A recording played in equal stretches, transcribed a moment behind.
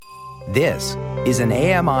This is an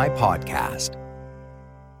AMI podcast.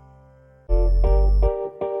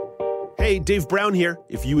 Hey, Dave Brown here.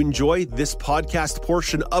 If you enjoy this podcast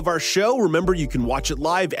portion of our show, remember you can watch it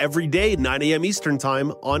live every day at 9 a.m. Eastern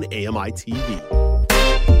Time on AMI TV.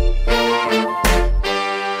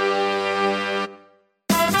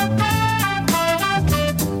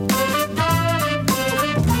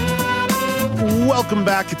 Welcome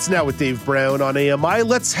back. It's Now with Dave Brown on AMI.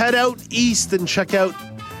 Let's head out east and check out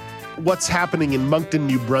what's happening in Moncton,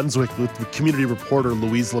 New Brunswick with the community reporter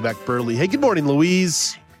Louise Levesque-Burley. Hey, good morning,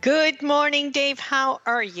 Louise. Good morning, Dave. How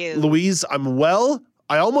are you? Louise, I'm well.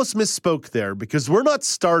 I almost misspoke there because we're not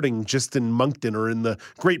starting just in Moncton or in the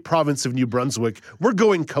great province of New Brunswick. We're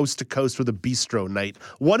going coast to coast with a bistro night.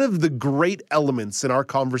 One of the great elements in our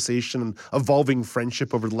conversation and evolving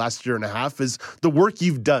friendship over the last year and a half is the work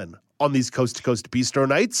you've done on these coast to coast bistro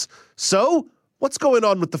nights. So, what's going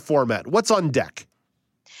on with the format? What's on deck?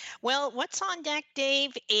 Well, what's on deck,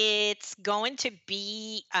 Dave? It's going to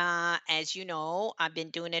be, as you know, I've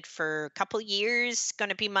been doing it for a couple years. Going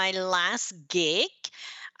to be my last gig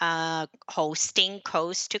hosting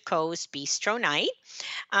Coast to Coast Bistro Night.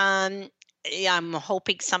 I'm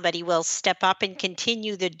hoping somebody will step up and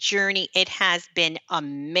continue the journey. It has been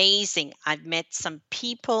amazing. I've met some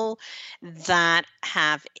people that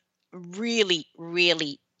have really,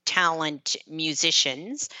 really talent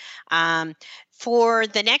musicians. For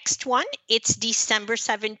the next one, it's December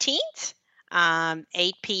 17th,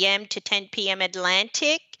 8 p.m. to 10 p.m.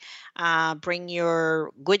 Atlantic. Bring your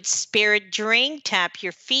good spirit drink, tap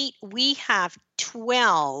your feet. We have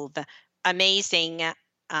 12 amazing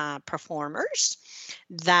performers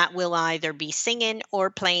that will either be singing or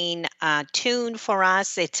playing a tune for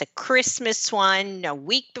us. It's a Christmas one, a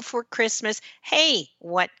week before Christmas. Hey,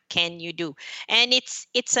 what can you do? And it's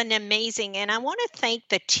an amazing, and I want to thank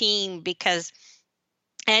the team because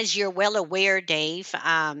as you're well aware, Dave,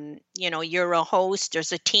 you're a host.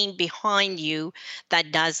 There's a team behind you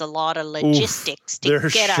that does a lot of logistics to get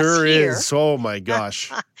us here. There sure is. Oh, my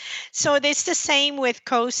gosh. So it's the same with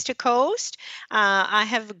Coast to Coast. I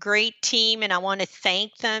have a great team, and I want to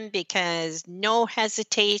thank them because no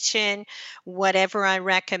hesitation. Whatever I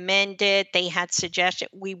recommended, they had suggested.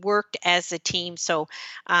 We worked as a team. So,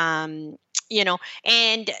 and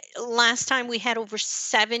last time we had over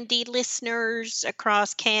 70 listeners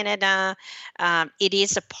across Canada. It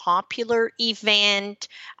is a popular event.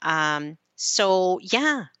 So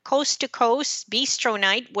yeah, Coast to Coast Bistro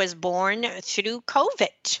Night was born through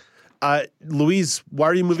COVID. Louise, why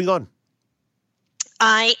are you moving on?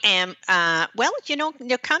 I am,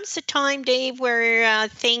 there comes a time, Dave, where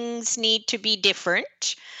things need to be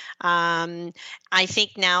different. I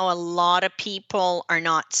think now a lot of people are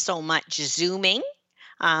not so much Zooming.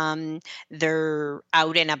 They're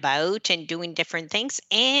out and about and doing different things.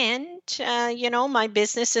 And, my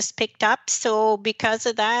business has picked up. So because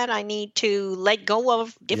of that, I need to let go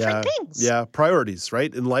of different things. Yeah, priorities,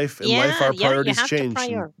 right? In life, our priorities change.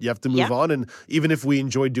 You have to move on. And even if we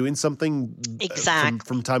enjoy doing something,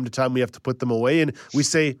 from time to time, we have to put them away. And we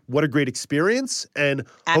say, what a great experience. And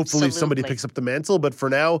hopefully somebody picks up the mantle. But for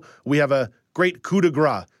now, we have a great coup de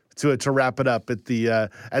grace to wrap it up at the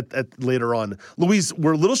at later on. Louise,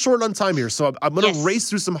 we're a little short on time here, so I'm going to race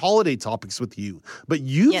through some holiday topics with you. But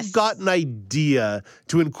you've got an idea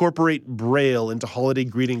to incorporate Braille into holiday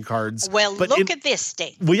greeting cards. Well, look at this,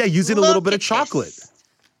 Dave. Well, yeah, using a little bit of chocolate. This.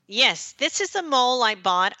 Yes, this is a mold I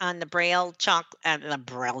bought on the Braille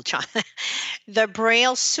the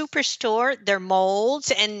Braille Superstore. They're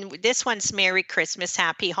molds, and this one's Merry Christmas,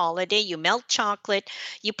 Happy Holiday. You melt chocolate,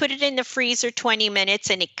 you put it in the freezer 20 minutes,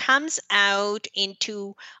 and it comes out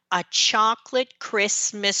into a chocolate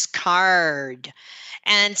Christmas card.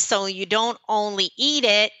 And so you don't only eat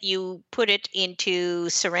it, you put it into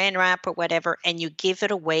saran wrap or whatever, and you give it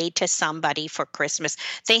away to somebody for Christmas.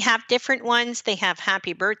 They have different ones. They have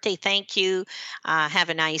happy birthday, thank you, have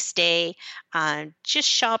a nice day. Just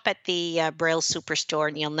shop at the Braille Superstore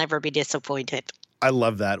and you'll never be disappointed. I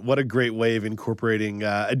love that. What a great way of incorporating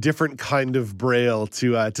a different kind of Braille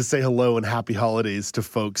to say hello and happy holidays to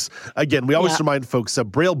folks. Again, we always remind folks,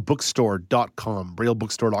 BrailleBookstore.com.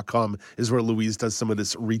 BrailleBookstore.com is where Louise does some of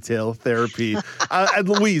this retail therapy. And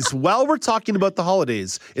Louise, while we're talking about the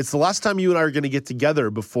holidays, it's the last time you and I are going to get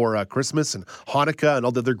together before Christmas and Hanukkah and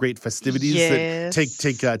all the other great festivities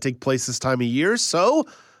that take place this time of year. So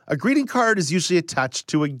a greeting card is usually attached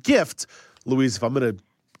to a gift. Louise, if I'm going to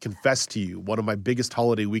confess to you, one of my biggest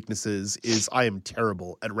holiday weaknesses is I am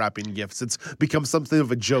terrible at wrapping gifts. It's become something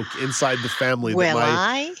of a joke inside the family.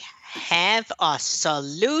 I have a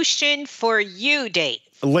solution for you, Dave.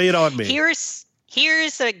 Lay it on me.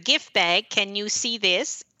 Here's a gift bag. Can you see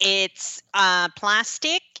this? It's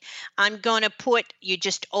plastic. I'm going to you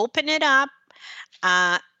just open it up.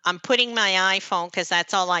 I'm putting my iPhone because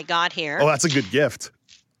that's all I got here. Oh, that's a good gift.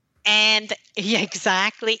 And yeah,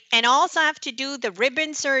 exactly. And all I have to do, the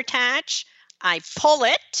ribbons are attached. I pull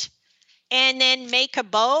it and then make a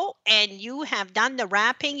bow, and you have done the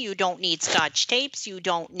wrapping. You don't need Scotch tapes. You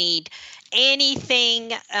don't need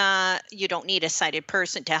anything. You don't need a sighted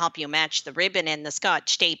person to help you match the ribbon and the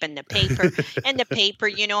Scotch tape and the paper. And the paper,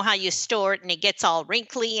 you know how you store it and it gets all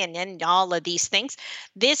wrinkly and then all of these things.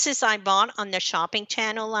 This is I bought on the shopping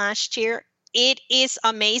channel last year. It is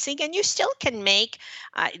amazing, and you still can make,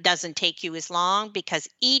 it doesn't take you as long because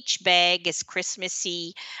each bag is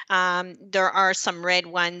Christmassy. There are some red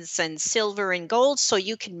ones and silver and gold, so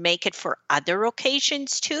you can make it for other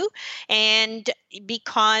occasions too. And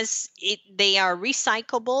because they are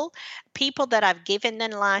recyclable, people that I've given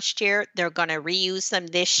them last year, they're going to reuse them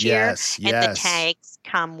this year, and the tags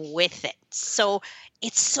come with it. So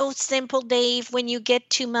it's so simple, Dave. When you get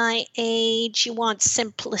to my age, you want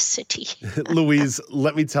simplicity. Louise,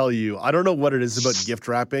 let me tell you, I don't know what it is about gift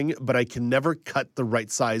wrapping, but I can never cut the right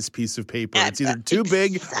size piece of paper. It's either too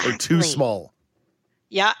big or too small.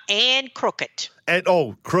 Yeah, and crooked. And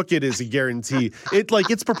crooked is a guarantee.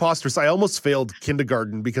 It's preposterous. I almost failed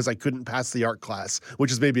kindergarten because I couldn't pass the art class,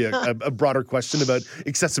 which is maybe a broader question about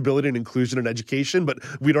accessibility and inclusion in education, but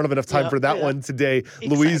we don't have enough time for that one today. Exactly.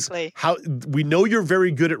 Louise, we know you're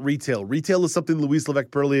very good at retail. Retail is something Louise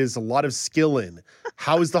Levesque-Burley has a lot of skill in.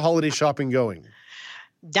 How is the holiday shopping going?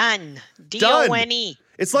 Done. D-O-N-E.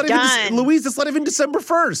 It's not even Louise, it's not even December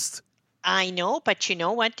 1st. I know, but you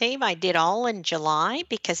know what, Dave? I did all in July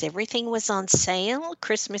because everything was on sale,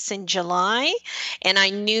 Christmas in July. And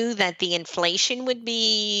I knew that the inflation would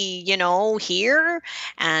be, here,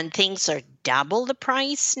 and things are double the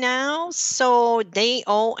price now. So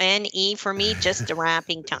D-O-N-E for me, just the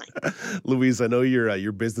wrapping time. Louise, I know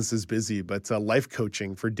your business is busy, but life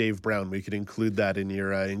coaching for Dave Brown, we could include that in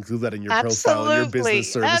your profile, in your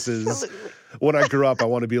business services. Absolutely. When I grow up, I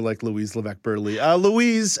want to be like Louise Levesque-Burley.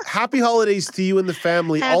 Louise, happy holidays to you and the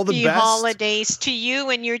family. All the best. Happy holidays to you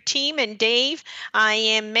and your team. And Dave, I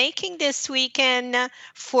am making this weekend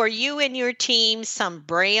for you and your team some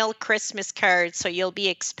Braille Christmas cards. So you'll be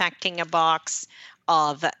expecting a box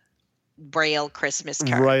of Braille Christmas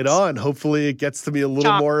cards. Right on. Hopefully it gets to me a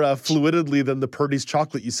little more fluidly than the Purdy's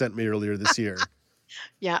chocolate you sent me earlier this year.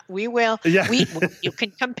 Yeah, we will. Yeah. You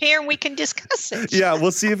can compare and we can discuss it. Yeah,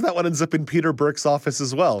 we'll see if that one ends up in Peter Burke's office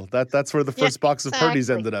as well. That's where the first box of Purdy's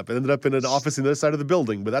ended up. It ended up in an office on the other side of the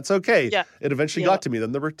building, but that's okay. Yeah. It eventually got to me.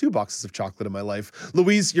 Then there were 2 boxes of chocolate in my life.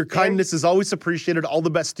 Louise, your kindness is always appreciated. All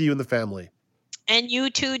the best to you and the family. And you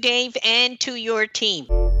too, Dave, and to your team.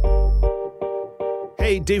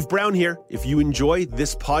 Hey, Dave Brown here. If you enjoy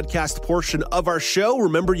this podcast portion of our show,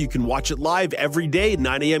 remember you can watch it live every day at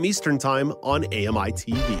 9 a.m. Eastern Time on AMI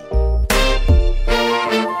TV.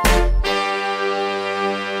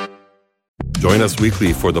 Join us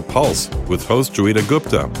weekly for The Pulse with host Joeita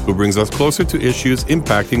Gupta, who brings us closer to issues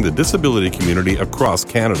impacting the disability community across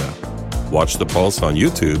Canada. Watch The Pulse on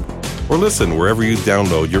YouTube or listen wherever you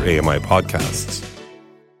download your AMI podcasts.